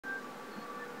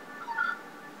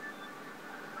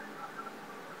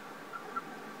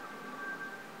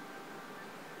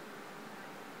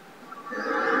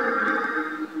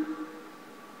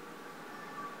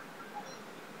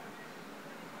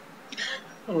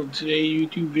Well, today,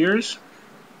 YouTube viewers,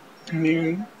 I'm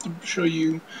here to show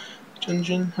you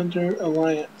Dungeon Hunter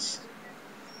Alliance.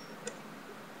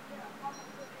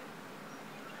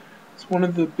 It's one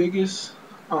of the biggest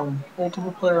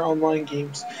multiple player online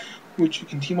games which you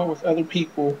can team up with other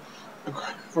people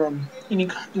from any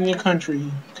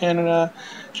country, Canada,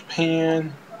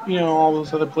 Japan, all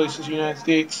those other places, United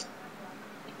States.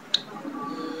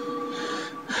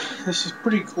 This is a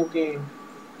pretty cool game.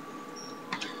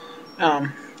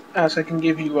 As I can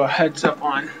give you a heads up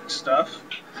on stuff,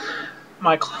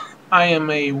 I am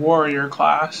a warrior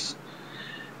class.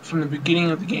 From the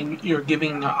beginning of the game, you're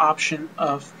giving the option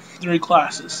of 3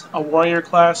 classes: a warrior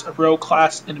class, a rogue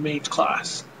class, and a mage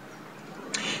class.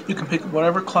 You can pick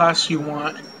whatever class you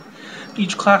want.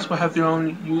 Each class will have their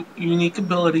own unique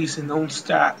abilities and own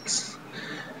stats.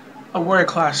 A warrior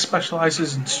class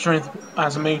specializes in strength,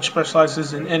 as a mage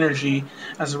specializes in energy,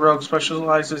 as a rogue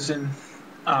specializes in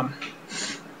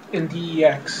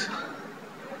DEX.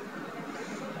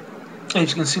 As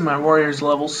you can see, my warrior is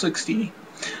level 60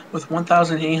 with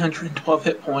 1,812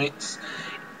 hit points.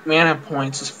 Mana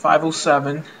points is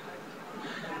 507.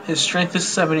 His strength is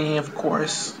 70, of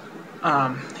course.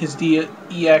 His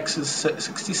DEX is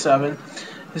 67.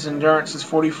 His endurance is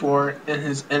 44, and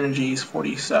his energy is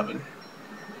 47.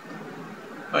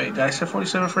 Wait, did I say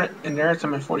 47 for endurance? I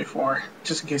meant 44,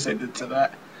 just in case I did say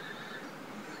that.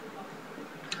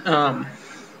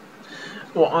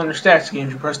 Well, on your stats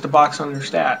games, you press the box on your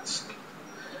stats.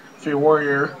 For your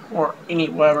warrior or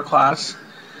whatever class,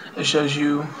 it shows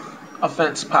you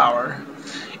offense power.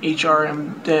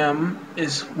 HRM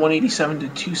is 187 to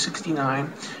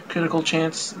 269. Critical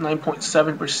chance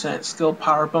 9.7%. Skill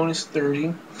power bonus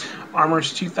 30. Armor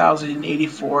is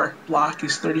 2,084. Block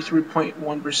is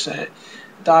 33.1%.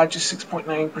 Dodge is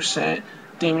 6.9%.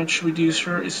 Damage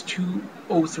reducer is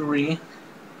 203.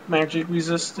 Magic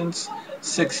resistance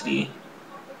 60.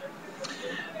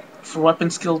 For weapon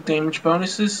skill damage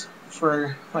bonuses,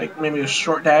 for like maybe a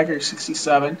short dagger is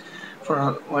 67.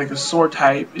 For like a sword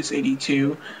type is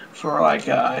 82. For like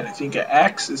I think an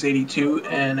axe is 82,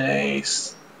 and a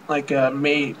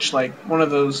mage, like one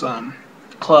of those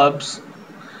clubs,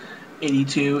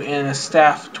 82, and a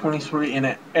staff 23, and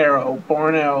an arrow, bow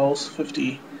arrows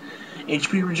 50.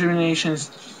 HP rejuvenation is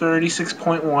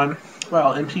 36.1.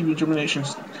 Well, MP rejuvenation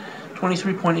is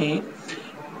 23.8.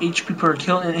 HP per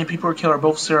kill and MP per kill are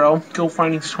both 0. Gold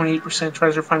finding is 28%,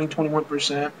 treasure finding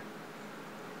 21%.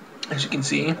 As you can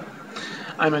see,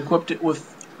 I'm equipped with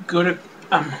good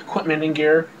equipment and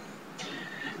gear.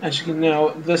 As you can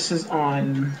know, this is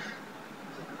on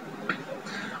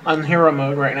hero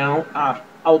mode right now.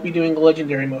 I'll be doing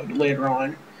legendary mode later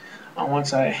on,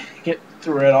 once I get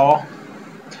through it all.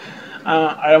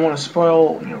 I don't want to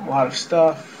spoil a lot of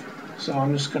stuff, so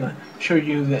I'm just gonna show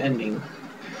you the ending.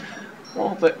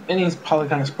 Well, the ending's probably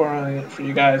kind of spoiling it for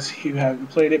you guys who haven't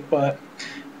played it, but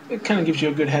it kind of gives you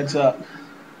a good heads up.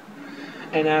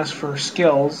 And as for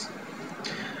skills,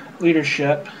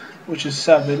 leadership, which is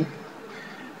 7.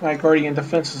 My guardian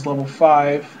defense is level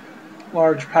 5.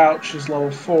 Large pouch is level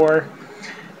 4.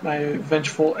 My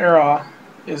vengeful arrow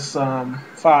is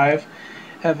 5.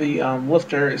 Heavy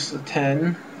lifter is a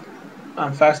 10.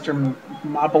 Faster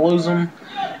metabolism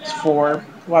is 4.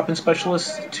 Weapon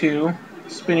specialist 2.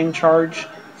 Spinning charge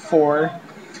 4.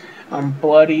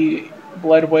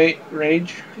 Bloodweight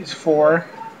rage is 4.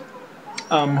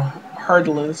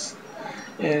 Heartless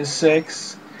is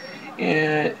 6.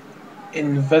 And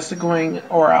investigating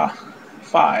aura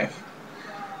 5.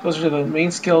 Those are the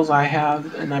main skills I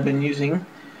have and I've been using.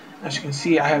 As you can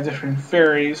see, I have different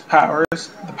fairies powers: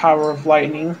 the power of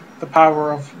lightning, the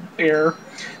power of air,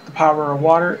 the power of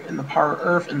water, and the power of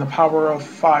earth, and the power of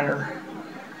fire.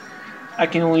 I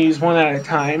can only use one at a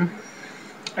time.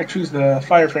 I choose the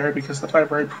fire fairy because the fire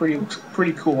fairy looks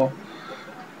pretty cool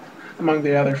among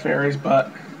the other fairies, but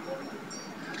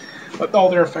all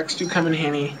their effects do come in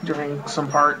handy during some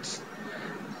parts.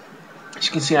 As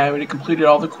you can see, I already completed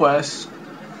all the quests.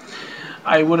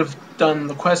 I would have done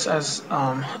the quests as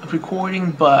a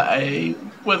recording, but I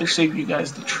rather save you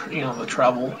guys the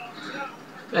travel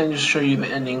and just show you the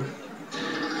ending.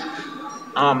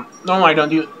 Normally I don't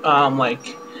do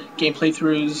like game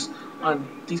playthroughs on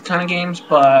these kind of games,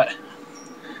 but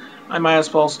I might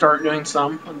as well start doing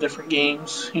some on different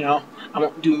games. I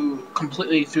won't do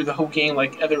completely through the whole game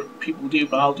like other people do,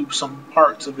 but I'll do some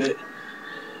parts of it.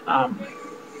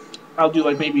 I'll do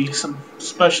like maybe some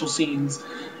special scenes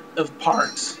of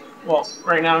parts. Well,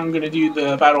 right now I'm going to do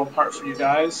the battle part for you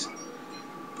guys.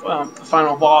 The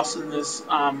final boss in this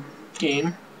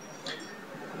game.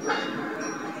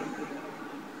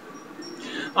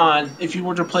 If you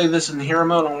were to play this in the hero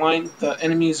mode online, the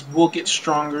enemies will get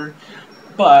stronger,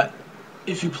 but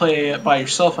if you play it by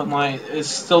yourself online, it's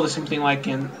still the same thing like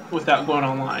in without going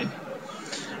online.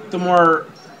 The more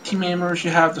team members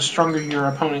you have, the stronger your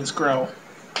opponents grow.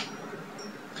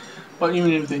 But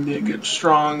even if they did get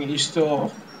strong, you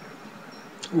still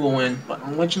will win. But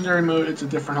in legendary mode, it's a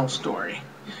different whole story.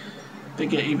 They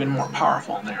get even more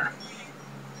powerful in there.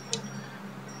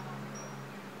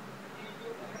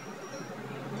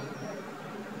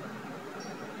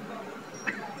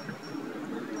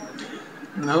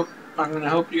 Nope. I'm gonna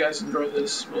hope you guys enjoy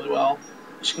this really well.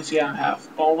 As you can see, I have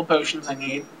all the potions I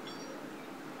need.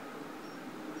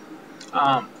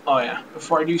 Oh yeah,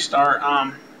 before I do start,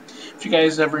 if you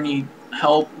guys ever need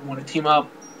help, want to team up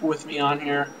with me on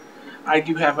here, I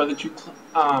do have other two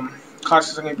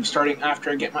classes I'm going to be starting after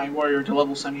I get my warrior to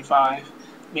level 75,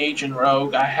 mage and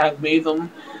rogue. I have made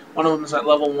them. One of them is at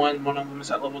level 1, one of them is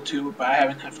at level 2, but I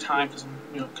haven't had time because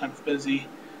I'm kind of busy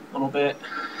a little bit.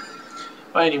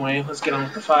 But anyway, let's get on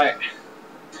with the fight.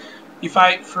 You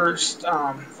fight first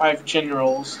 5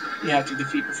 generals you have to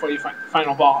defeat before you fight the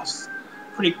final boss.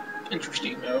 Pretty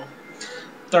interesting though.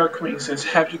 Darkwing says,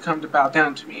 "Have you come to bow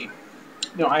down to me?"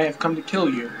 "No, I have come to kill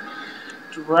you."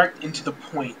 Direct and to the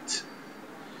point.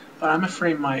 "But I'm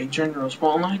afraid my generals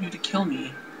won't allow you to kill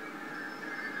me."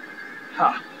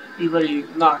 "Ha, we already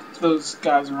knocked those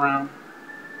guys around."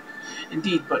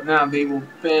 "Indeed, but now they will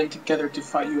band together to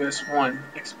fight you as one.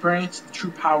 Experience the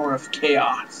true power of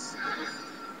chaos."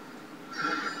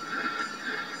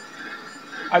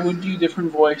 I would do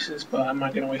different voices, but I'm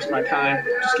not going to waste my time.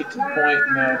 Just get to the point,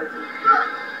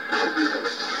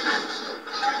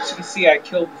 As you can see, I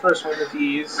killed the first one with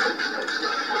ease.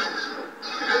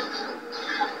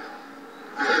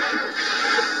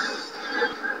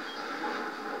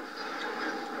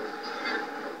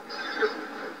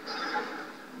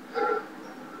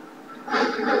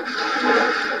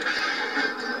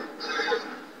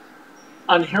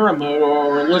 On hero mode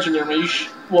or legendary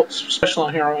mode, special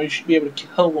on hero mode, you should be able to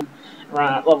kill them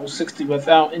around level 60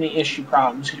 without any issue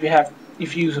problems.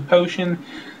 If you use a potion,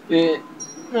 it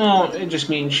just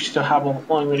means you still have a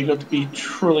long way to go to be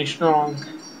truly strong.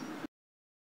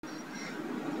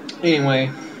 Anyway,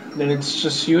 then it's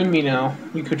just you and me now.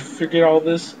 We could figure all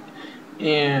this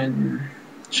and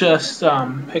just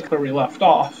pick where we left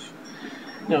off.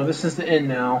 No, this is the end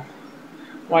now.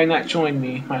 Why not join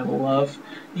me, my love?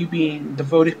 You being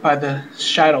devoted by the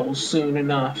shadows soon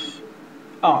enough.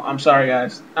 Oh, I'm sorry,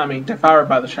 guys. I mean, devoured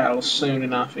by the shadows soon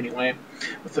enough, anyway.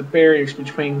 With the barriers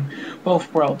between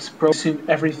both worlds broken soon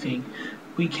everything,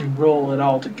 we can roll it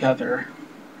all together.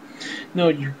 No,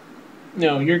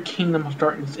 your kingdom of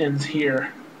darkness ends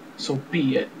here. So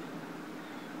be it.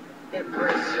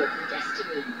 Embrace your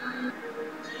destiny.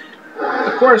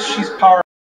 Of course, she's powerful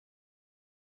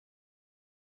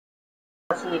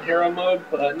in hero mode,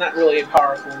 but not really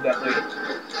powerful in deadly.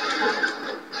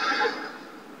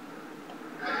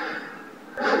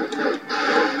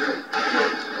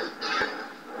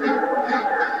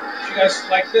 If you guys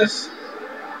like this,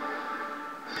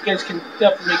 you guys can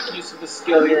definitely make use of this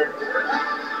skill here.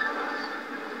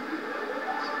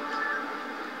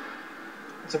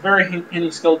 It's a very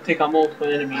handy skill to take on multiple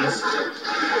enemies.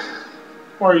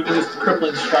 Or you can use the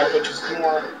crippling strike, which is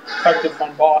more effective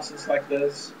on bosses like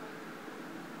this.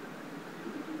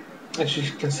 As you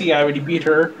can see, I already beat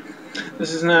her.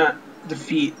 This is not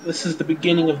defeat. This is the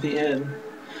beginning of the end.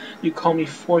 You call me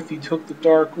forth, you took the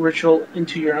dark ritual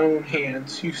into your own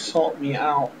hands. You sought me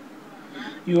out.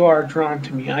 You are drawn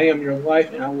to me. I am your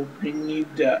life, and I will bring you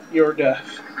your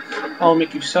death. I will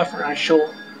make you suffer, and I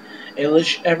shall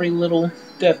elish every little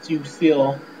death you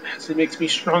feel, as it makes me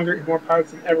stronger and more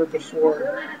powerful than ever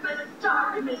before.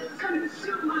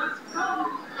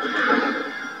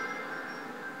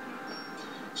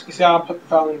 So you can see I'll put the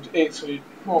volume to 8, so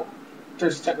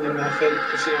there's technically nothing,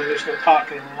 because there's no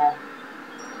talking at all.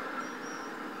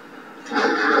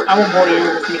 I won't bore you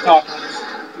with me talking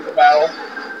through the battle.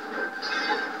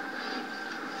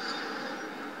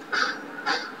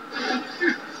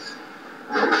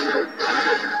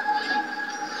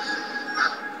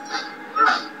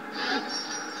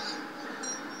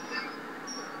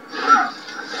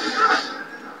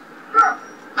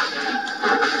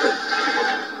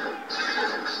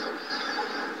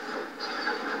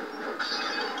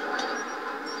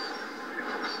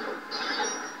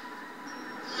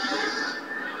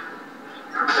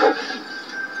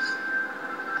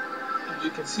 As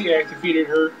you can see, I defeated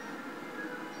her.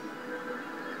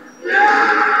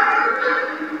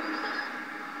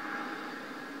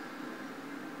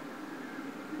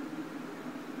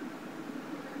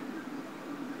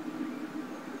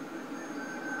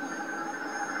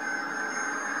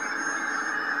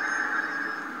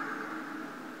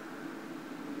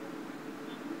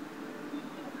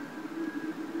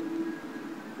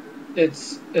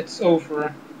 it's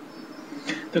over.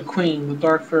 The Queen, the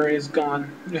Dark Fairy, is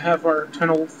gone. You have our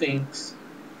eternal thanks,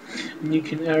 and you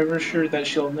can ever assure that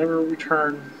she'll never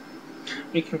return.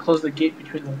 We can close the gate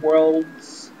between the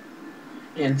worlds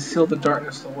and seal the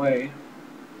darkness away.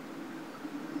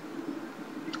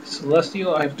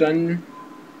 Celestial, I've done.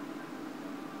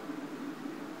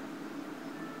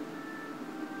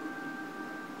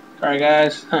 Sorry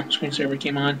guys, screensaver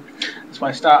came on. That's why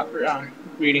I stopped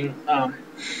reading.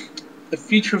 The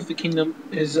future of the kingdom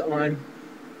is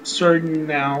uncertain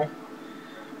now,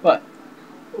 but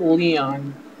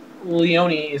Leone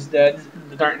is dead.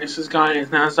 The darkness is gone,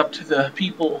 and now it's up to the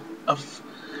people of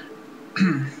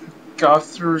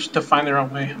Gothers to find their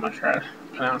own way. I'm not sure how to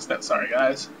pronounce that. Sorry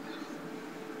guys.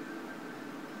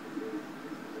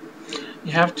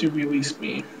 You have to release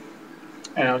me.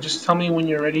 I know, just tell me when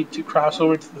you're ready to cross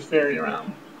over to the fairy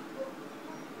realm.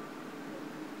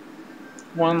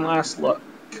 One last look.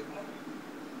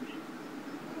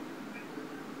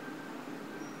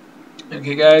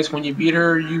 Okay guys, when you beat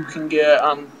her, you can get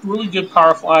really good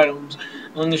powerful items,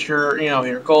 as long as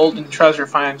your gold and treasure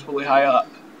finds really high up.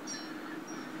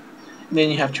 And then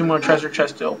you have 2 more treasure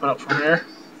chests to open up from here.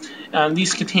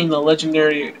 These contain the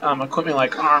legendary equipment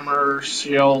like armor,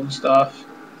 shield, and stuff.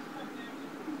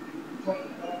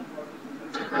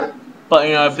 But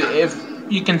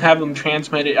if you can have them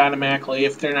transmitted automatically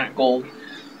if they're not gold,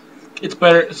 it's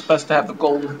best to have the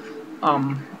gold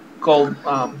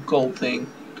thing,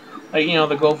 like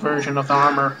the gold version of the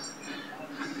armor.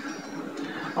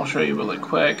 I'll show you really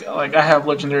quick. Like I have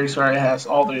legendary sword, it has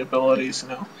all the abilities.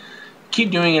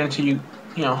 Keep doing it until you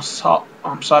sought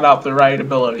out the right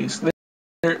abilities.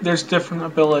 There's different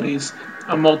abilities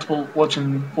on multiple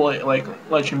legend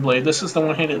blade. This is the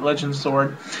one-handed legend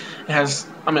sword. It has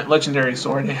legendary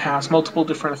sword. It has multiple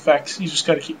different effects. You just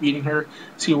got to keep beating her,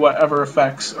 see whatever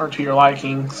effects are to your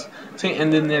likings.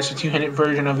 And then there's a 2-handed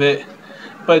version of it,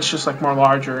 but it's just like more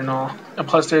larger and all. And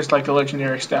plus there's like a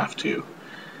legendary staff too.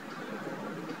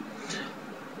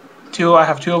 I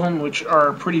have 2 of them, which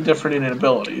are pretty different in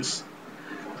abilities.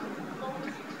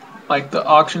 Like the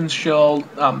auction shield,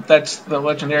 that's the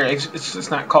legendary. It's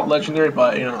not called legendary,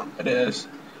 but it is.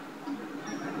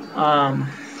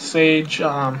 Sage,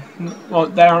 well,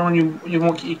 that one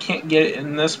you can't get it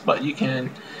in this, but you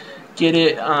can get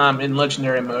it in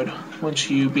legendary mode once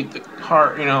you beat the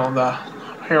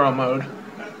hero mode.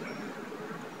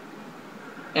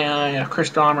 And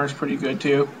crystal armor is pretty good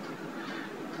too.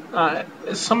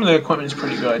 Some of the equipment is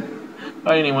pretty good,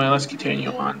 but anyway, let's continue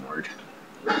onward.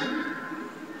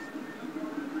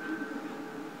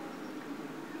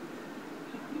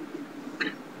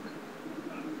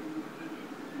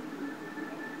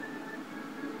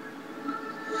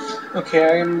 Okay,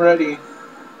 I am ready.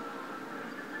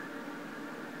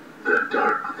 The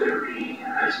Dark Fairy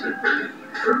has been cleaned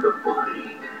from the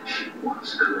body she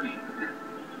once claimed,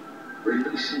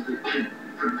 releasing the king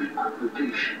from the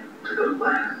obligation to the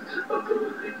land of the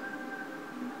living.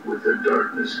 With the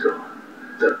darkness gone,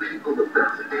 the people of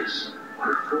Gothicus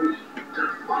are free to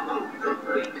follow the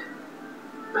light.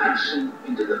 Passing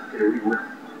into the fairy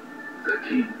realm, the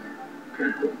king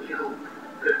can only hope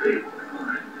that they will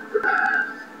find the path.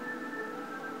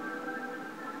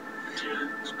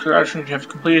 Congratulations, you have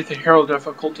completed the hero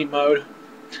difficulty mode.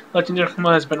 Legendary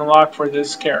mode has been unlocked for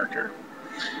this character.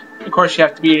 Of course, you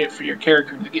have to beat it for your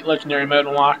character to get legendary mode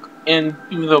unlocked. And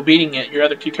even though beating it, your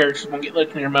other 2 characters won't get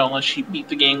legendary mode unless you beat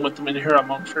the game with them in the hero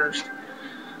mode first.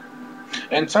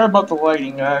 And sorry about the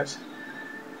lighting, guys.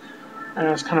 I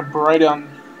know it's kind of bright on.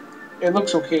 It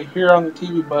looks okay here on the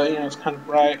TV, but it's kind of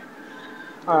bright.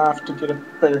 I have to get a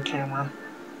better camera.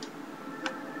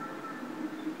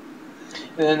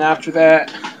 And then after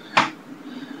that,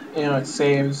 it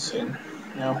saves and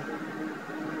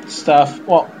stuff.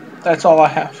 Well, that's all I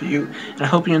have for you, and I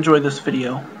hope you enjoyed this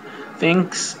video.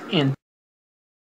 Thanks, and